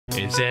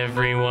It's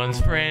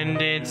everyone's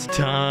friend, it's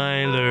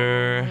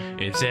Tyler.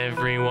 It's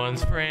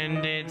everyone's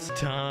friend, it's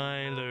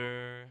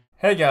Tyler.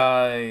 Hey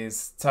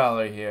guys,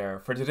 Tyler here.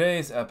 For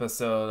today's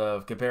episode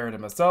of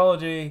Comparative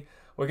Mythology,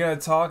 we're going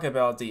to talk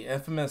about the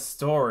infamous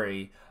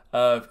story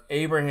of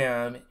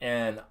Abraham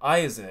and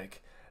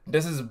Isaac.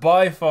 This is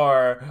by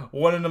far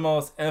one of the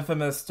most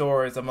infamous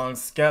stories among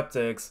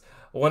skeptics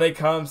when it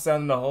comes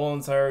down to the whole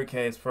entire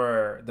case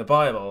for the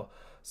Bible.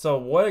 So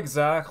what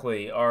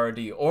exactly are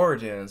the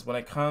origins when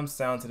it comes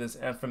down to this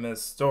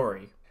infamous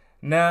story?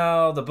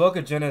 Now, the book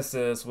of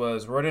Genesis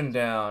was written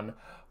down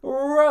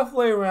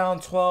roughly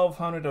around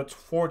 1200 to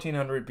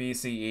 1400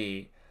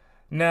 BCE.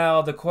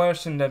 Now, the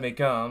question that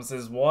becomes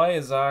is why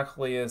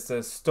exactly is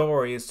this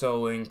story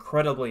so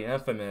incredibly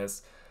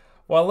infamous?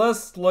 Well,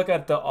 let's look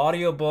at the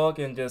audiobook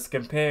and just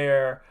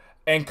compare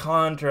and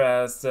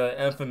contrast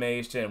the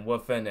information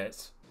within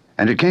it.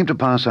 And it came to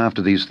pass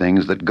after these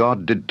things that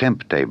God did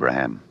tempt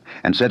Abraham,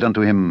 and said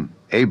unto him,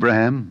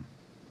 Abraham?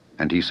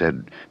 And he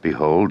said,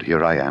 Behold,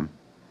 here I am.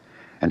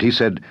 And he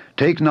said,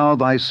 Take now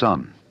thy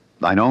son,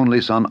 thine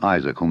only son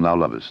Isaac, whom thou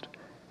lovest,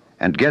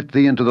 and get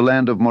thee into the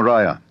land of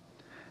Moriah,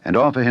 and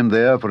offer him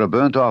there for a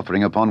burnt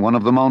offering upon one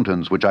of the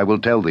mountains which I will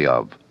tell thee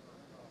of.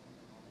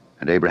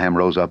 And Abraham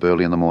rose up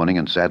early in the morning,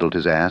 and saddled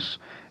his ass,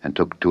 and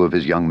took 2 of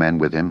his young men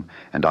with him,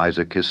 and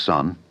Isaac his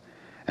son,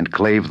 and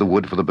clave the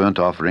wood for the burnt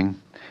offering,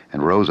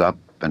 and rose up,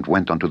 and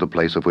went unto the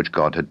place of which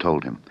God had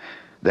told him.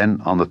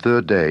 Then on the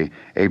 3rd day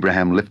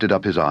Abraham lifted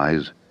up his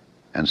eyes,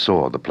 and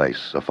saw the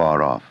place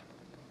afar off.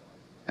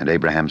 And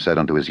Abraham said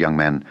unto his young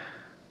men,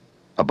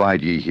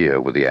 Abide ye here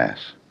with the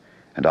ass,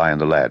 and I and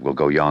the lad will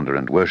go yonder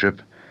and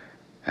worship,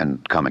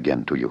 and come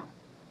again to you.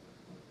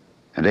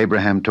 And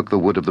Abraham took the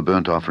wood of the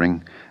burnt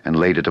offering, and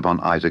laid it upon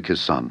Isaac his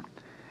son.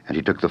 And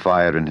he took the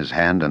fire in his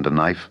hand and a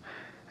knife,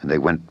 and they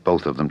went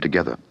both of them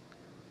together.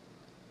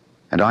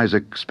 And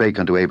Isaac spake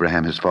unto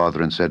Abraham his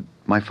father, and said,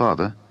 My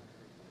father?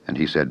 And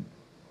he said,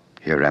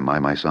 Here am I,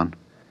 my son.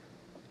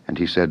 And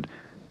he said,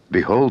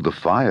 Behold the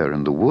fire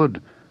and the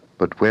wood,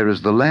 but where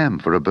is the lamb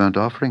for a burnt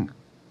offering?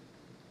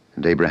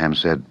 And Abraham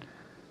said,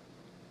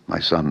 My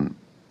son,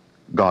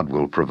 God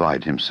will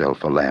provide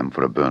himself a lamb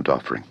for a burnt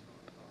offering.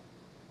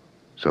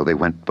 So they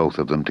went both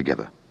of them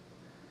together.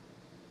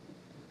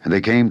 And they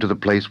came to the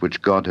place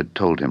which God had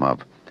told him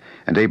of.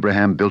 And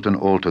Abraham built an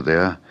altar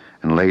there,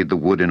 and laid the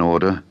wood in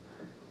order,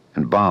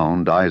 and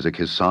bound Isaac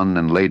his son,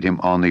 and laid him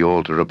on the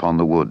altar upon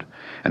the wood.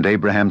 And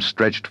Abraham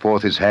stretched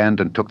forth his hand,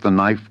 and took the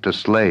knife to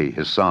slay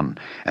his son.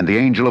 And the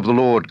angel of the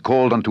Lord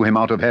called unto him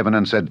out of heaven,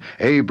 and said,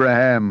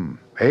 Abraham,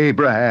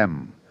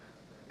 Abraham.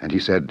 And he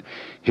said,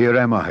 Here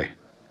am I.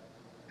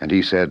 And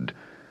he said,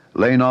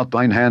 Lay not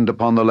thine hand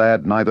upon the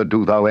lad, neither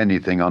do thou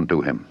anything unto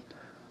him.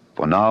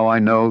 For now I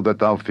know that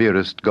thou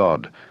fearest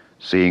God,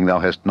 seeing thou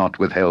hast not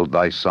withheld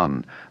thy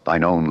son,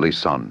 thine only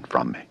son,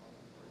 from me.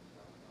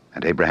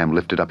 And Abraham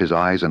lifted up his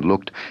eyes and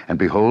looked, and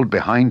behold,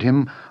 behind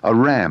him a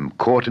ram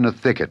caught in a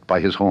thicket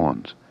by his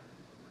horns.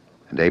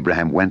 And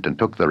Abraham went and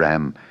took the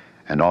ram,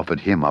 and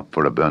offered him up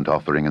for a burnt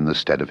offering in the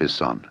stead of his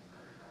son.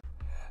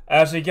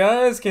 As you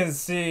guys can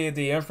see,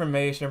 the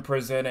information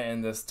presented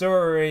in the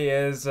story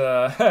is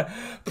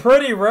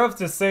pretty rough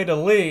to say the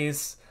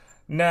least.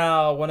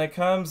 Now, when it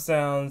comes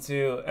down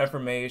to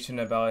information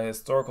about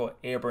historical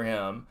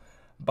Abraham,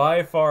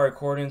 by far,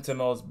 according to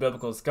most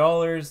biblical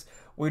scholars,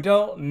 we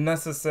don't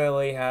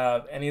necessarily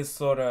have any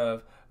sort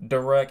of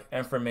direct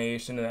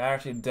information that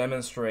actually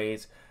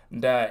demonstrates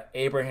that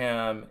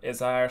Abraham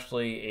is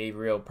actually a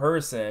real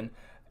person.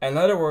 In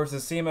other words,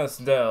 it seems as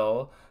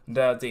though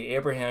that the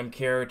Abraham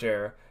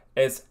character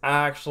is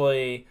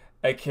actually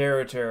a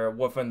character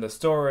within the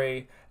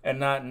story and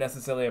not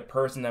necessarily a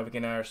person that we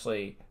can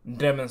actually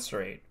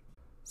demonstrate.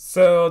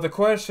 So the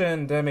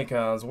question then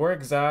becomes, where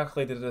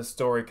exactly did this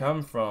story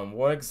come from?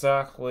 What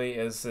exactly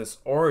is its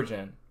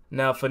origin?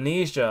 Now,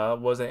 Phoenicia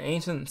was an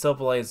ancient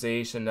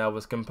civilization that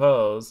was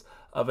composed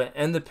of an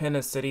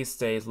independent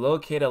city-state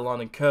located along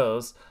the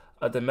coast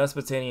of the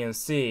Mesopotamian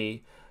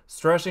Sea,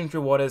 stretching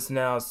through what is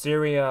now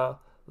Syria,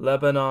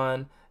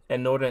 Lebanon,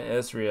 and northern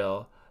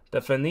Israel.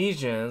 The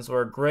Phoenicians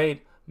were a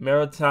great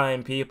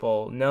maritime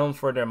people known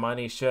for their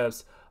mighty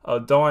ships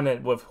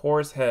adorned with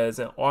horse heads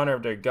in honor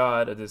of their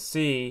god of the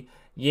sea,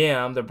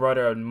 Yam, the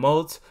brother of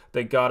Mot,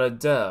 the god of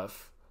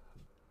death.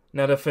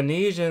 Now, the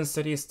Phoenician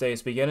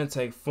city-states began to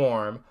take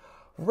form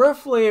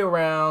roughly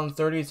around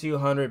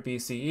 3200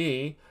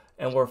 BCE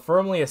and were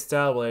firmly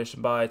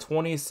established by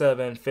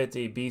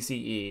 2750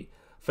 BCE.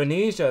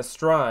 Phoenicia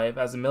thrived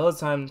as a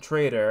maritime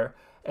trader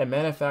and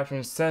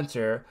manufacturing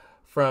center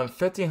from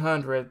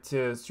 1500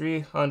 to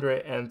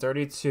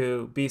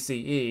 332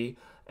 BCE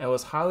and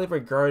was highly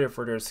regarded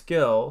for their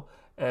skill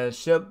in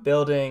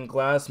shipbuilding,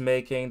 glass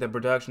making, the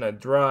production of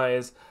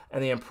dyes,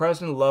 and the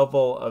impressive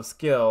level of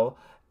skill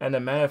and the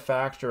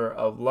manufacture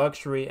of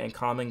luxury and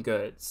common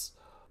goods.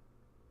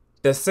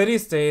 The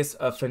city-states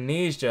of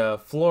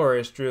Phoenicia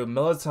flourished through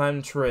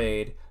maritime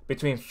trade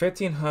between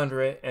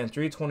 1500 and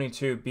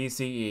 322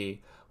 BCE,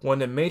 when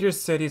the major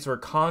cities were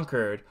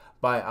conquered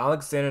by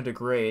Alexander the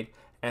Great,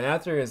 and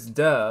after his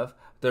death,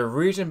 the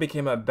region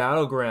became a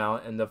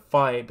battleground in the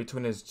fight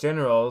between his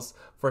generals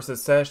for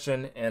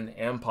succession and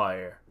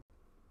empire.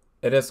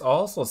 It is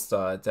also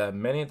thought that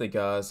many of the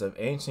gods of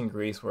ancient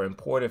Greece were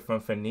imported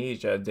from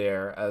Phoenicia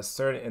there, as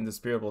certain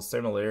indisputable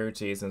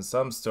similarities in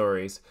some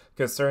stories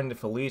concerning the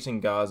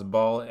Phoenician gods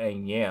Baal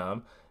and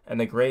Yam,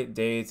 and the great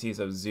deities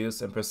of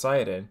Zeus and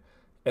Poseidon.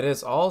 It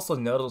is also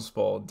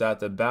noticeable that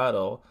the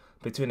battle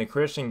between the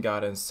Christian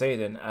God and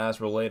Satan,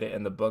 as related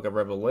in the book of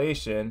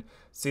Revelation,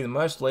 sees a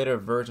much later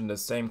version of the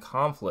same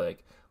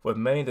conflict, with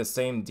many of the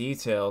same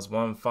details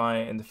one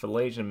finds in the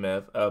Phoenician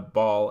myth of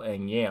Baal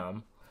and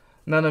Yam.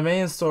 Now, the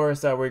main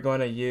source that we're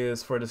going to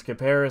use for this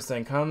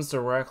comparison comes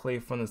directly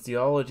from the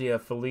Theology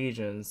of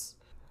Phoenicians.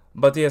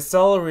 But the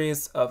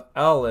auxiliaries of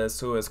Alice,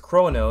 who is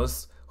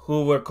Kronos,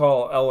 who would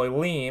call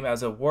Elohim,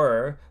 as it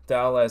were, the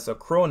allies of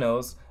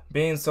Kronos,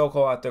 being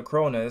so-called after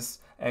Cronus,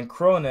 and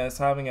Cronus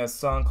having a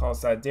son called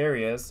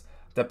Siderius,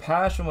 the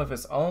passion with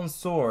his own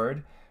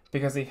sword,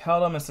 because he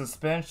held him in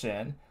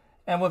suspension,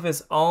 and with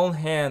his own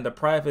hand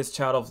deprived his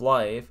child of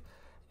life,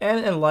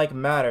 and in like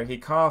manner he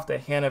cut off the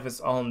hand of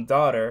his own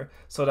daughter,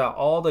 so that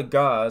all the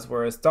gods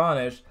were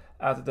astonished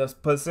at the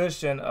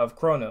position of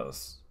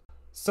Kronos.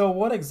 So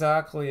what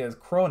exactly is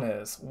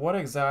Cronus? What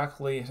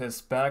exactly is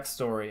his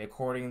backstory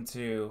according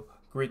to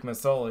Greek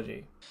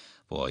mythology?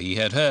 For he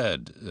had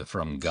heard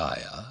from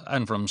Gaia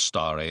and from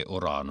starry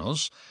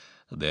Uranus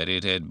that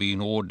it had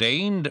been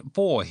ordained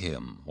for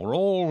him, or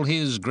all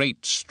his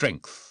great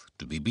strength,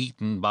 to be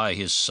beaten by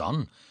his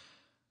son,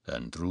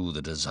 and through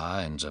the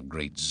designs of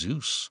great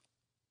Zeus.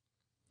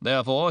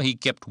 Therefore he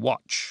kept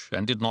watch,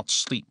 and did not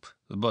sleep,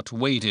 but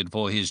waited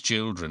for his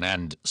children,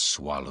 and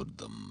swallowed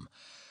them.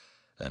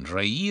 And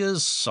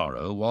Rhea's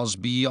sorrow was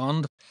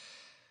beyond,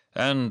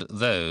 and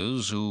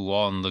those who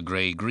on the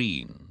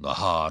grey-green, the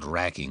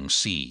hard-racking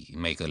sea,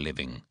 make a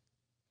living.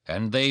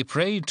 And they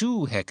pray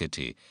to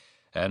Hecate,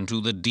 and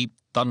to the deep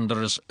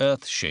thunderous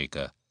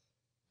earth-shaker,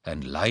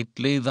 and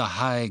lightly the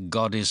high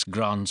goddess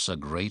grants a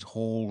great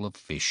haul of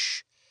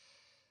fish.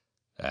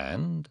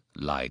 And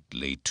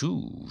lightly,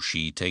 too,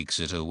 she takes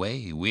it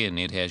away when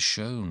it has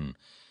shone,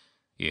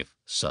 if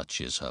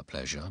such is her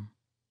pleasure.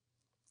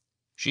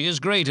 She is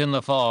great in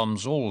the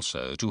farms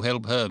also, to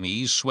help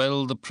Hermes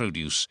swell the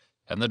produce,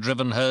 and the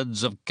driven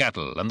herds of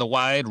cattle, and the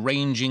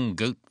wide-ranging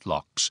goat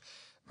flocks,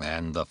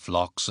 and the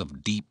flocks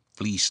of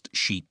deep-fleeced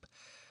sheep.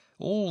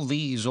 All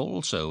these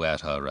also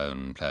at her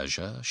own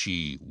pleasure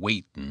she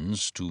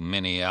waitens to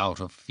many out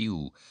of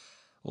few,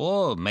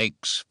 or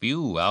makes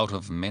few out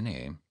of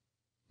many.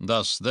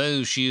 Thus,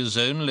 though she is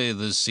only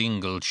the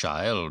single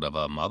child of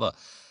her mother,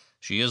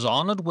 she is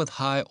honoured with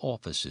high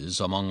offices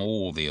among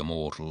all the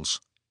immortals.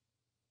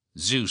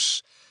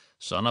 Zeus,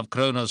 son of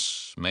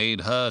Cronus,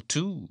 made her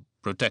too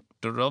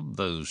protector of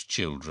those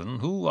children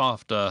who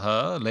after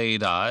her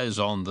laid eyes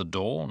on the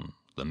dawn,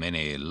 the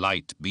many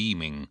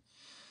light-beaming.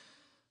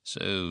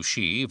 So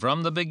she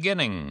from the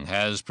beginning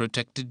has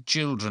protected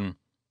children,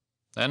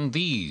 and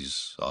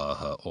these are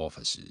her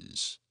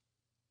offices.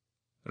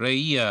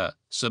 Rhea,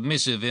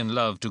 submissive in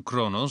love to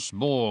Cronos,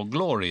 bore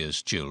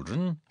glorious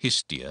children,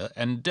 Hestia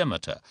and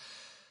Demeter,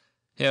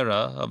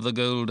 Hera of the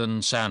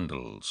golden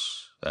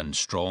sandals, and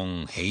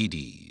strong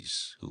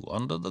Hades, who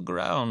under the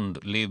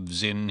ground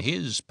lives in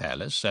his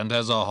palace and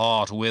has a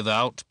heart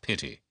without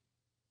pity,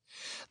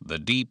 the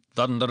deep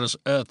thunderous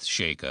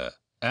earth-shaker,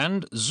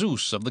 and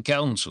Zeus of the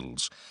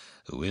councils,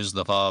 who is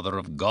the father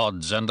of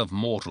gods and of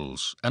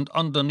mortals, and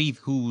underneath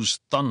whose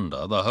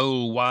thunder the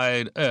whole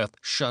wide earth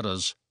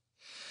shudders.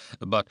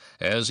 But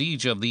as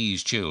each of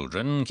these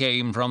children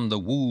came from the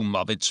womb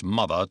of its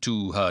mother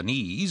to her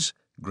knees,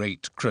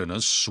 great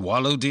Cronus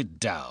swallowed it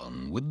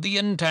down, with the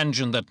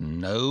intention that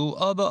no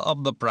other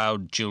of the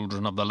proud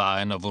children of the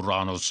line of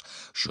Uranus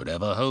should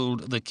ever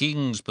hold the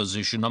king's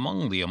position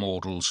among the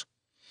immortals.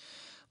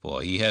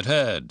 For he had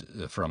heard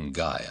from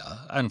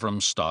Gaia and from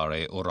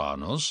starry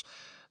Uranus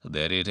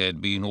that it had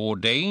been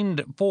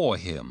ordained for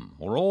him,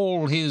 or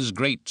all his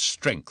great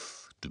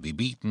strength, to be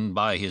beaten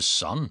by his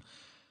son,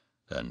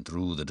 and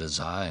through the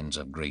designs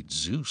of great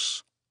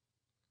Zeus.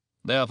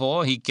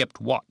 Therefore he kept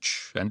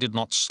watch, and did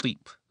not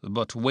sleep,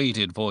 but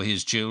waited for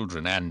his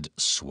children, and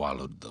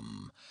swallowed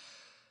them.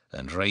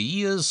 And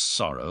Rhea's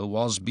sorrow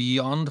was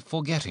beyond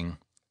forgetting.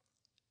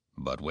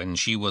 But when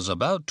she was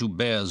about to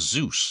bear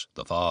Zeus,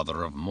 the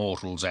father of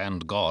mortals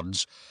and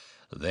gods,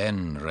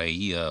 then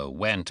Rhea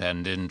went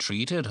and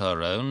entreated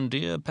her own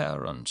dear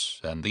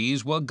parents, and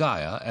these were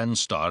Gaia and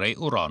starry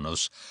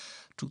Uranus,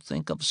 to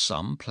think of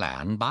some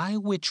plan by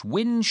which,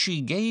 when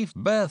she gave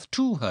birth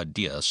to her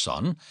dear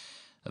son,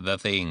 the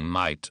thing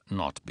might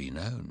not be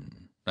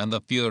known, and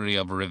the fury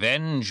of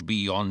revenge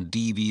be on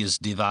devious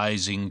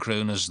devising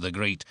Cronus the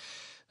Great,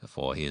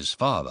 for his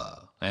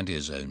father and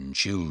his own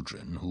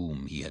children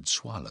whom he had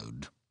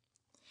swallowed.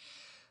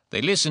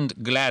 They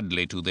listened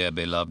gladly to their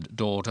beloved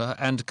daughter,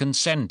 and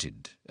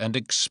consented, and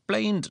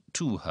explained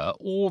to her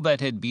all that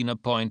had been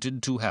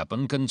appointed to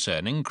happen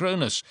concerning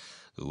Cronus,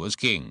 who was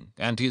king,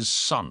 and his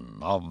son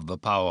of the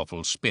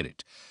powerful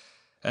spirit,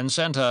 and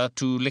sent her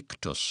to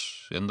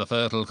Lyctus in the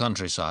fertile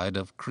countryside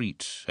of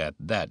Crete, at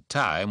that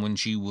time when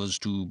she was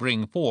to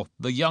bring forth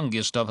the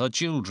youngest of her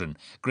children,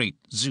 great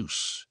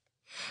Zeus.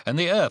 And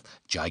the earth,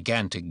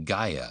 gigantic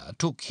Gaia,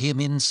 took him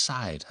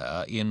inside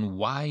her in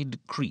wide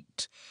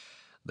Crete,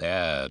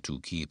 there to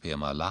keep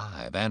him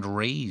alive and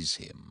raise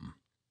him.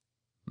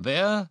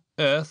 There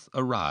earth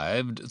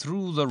arrived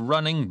through the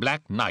running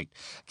black night,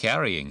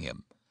 carrying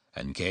him,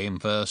 and came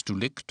first to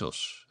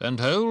Lyctus, and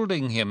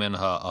holding him in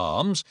her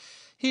arms,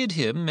 hid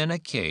him in a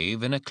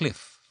cave in a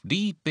cliff,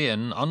 deep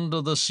in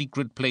under the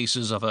secret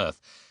places of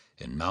earth,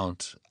 in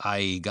Mount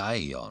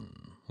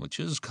Aigaion, which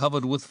is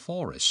covered with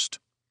forest.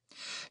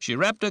 She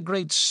wrapped a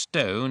great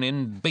stone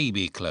in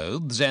baby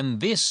clothes,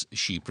 and this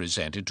she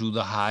presented to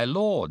the High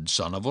Lord,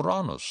 son of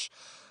Uranus,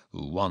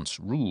 who once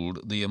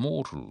ruled the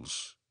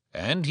immortals.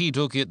 And he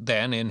took it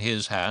then in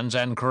his hands,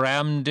 and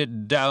crammed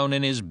it down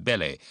in his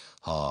belly,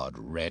 hard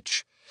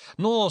wretch,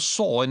 nor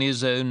saw in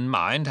his own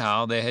mind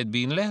how there had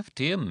been left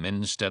him,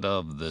 instead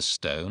of the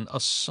stone, a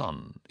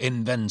son,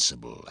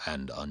 invincible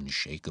and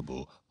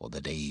unshakable for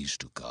the days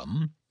to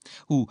come,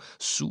 who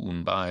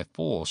soon by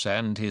force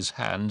and his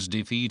hands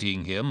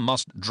defeating him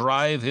must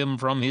drive him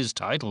from his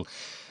title,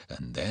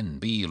 and then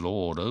be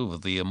lord over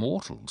the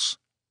immortals.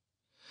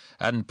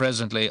 And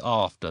presently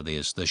after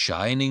this the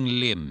shining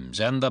limbs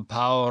and the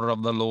power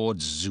of the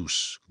Lord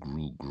Zeus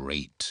grew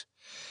great,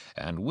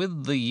 and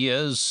with the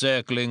years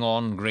circling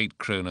on great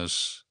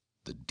Cronus,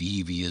 the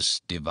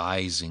devious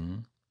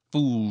devising,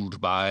 fooled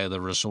by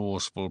the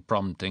resourceful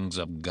promptings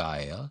of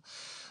Gaia,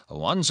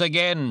 once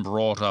again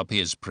brought up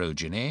his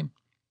progeny.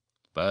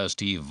 First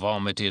he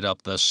vomited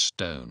up the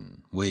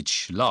stone,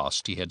 which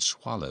last he had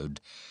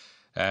swallowed,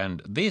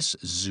 and this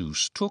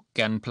Zeus took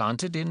and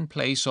planted in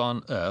place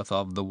on earth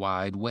of the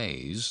wide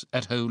ways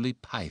at holy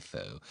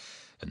Pytho,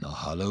 in the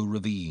hollow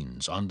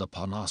ravines under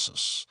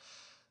Parnassus,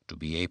 to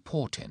be a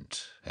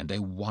portent and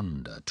a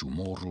wonder to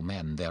mortal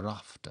men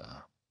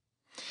thereafter.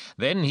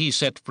 Then he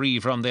set free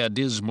from their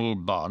dismal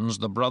bonds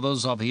the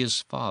brothers of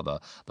his father,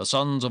 the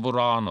sons of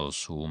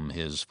Uranus, whom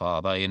his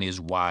father in his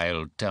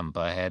wild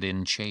temper had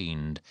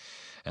enchained.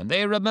 And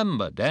they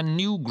remembered and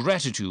knew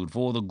gratitude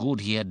for the good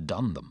he had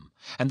done them.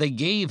 And they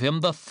gave him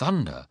the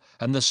thunder,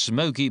 and the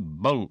smoky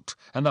bolt,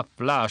 and the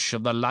flash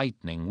of the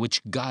lightning,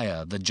 which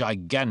Gaia the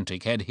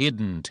gigantic had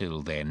hidden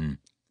till then.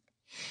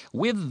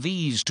 With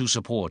these to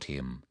support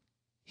him,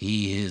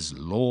 he is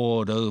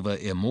lord over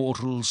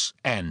immortals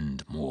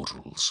and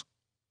mortals.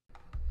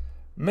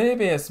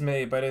 Maybe it's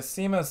me, but it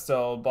seems as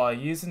though by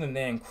using the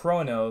name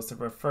Kronos to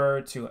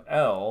refer to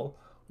El,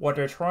 what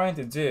they're trying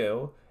to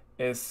do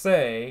is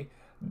say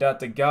that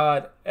the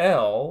god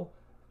El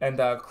and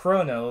that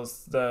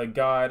Kronos, the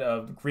god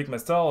of Greek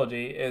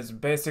mythology, is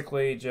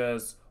basically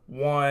just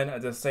one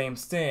and the same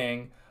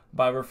thing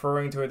by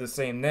referring to it the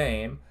same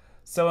name.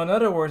 So in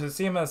other words, it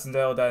seems as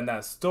though that in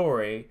that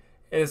story,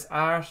 it's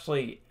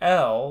actually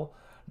El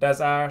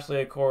that's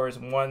actually, of course,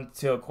 wanted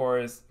to, of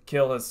course,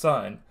 kill his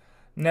son.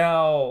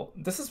 Now,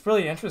 this is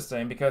really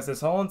interesting because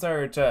this whole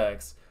entire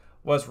text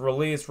was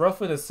released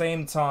roughly the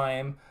same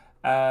time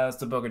as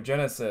the book of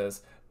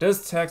Genesis.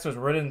 This text was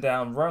written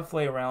down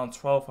roughly around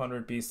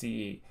 1200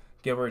 BCE,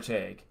 give or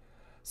take.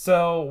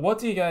 So, what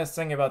do you guys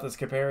think about this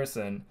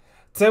comparison?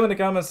 Tell me in the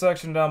comment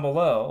section down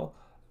below.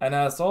 And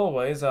as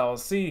always, I'll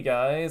see you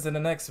guys in the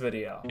next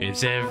video.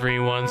 It's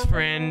everyone's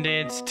friend,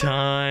 it's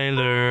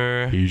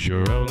Tyler. He's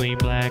your only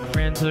black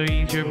friend, so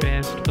he's your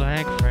best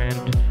black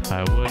friend.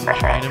 I wouldn't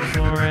trade him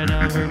for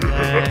another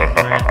black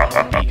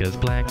friend, because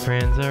black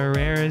friends are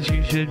rare, as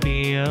you should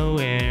be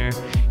aware.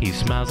 He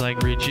smiles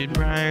like Richard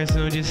Pryor,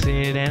 so just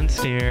sit and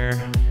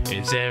stare.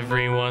 It's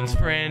everyone's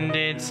friend,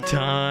 it's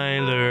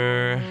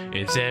Tyler.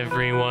 It's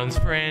everyone's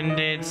friend,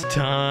 it's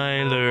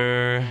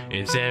Tyler.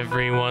 It's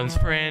everyone's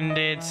friend,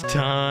 it's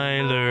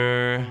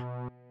Tyler.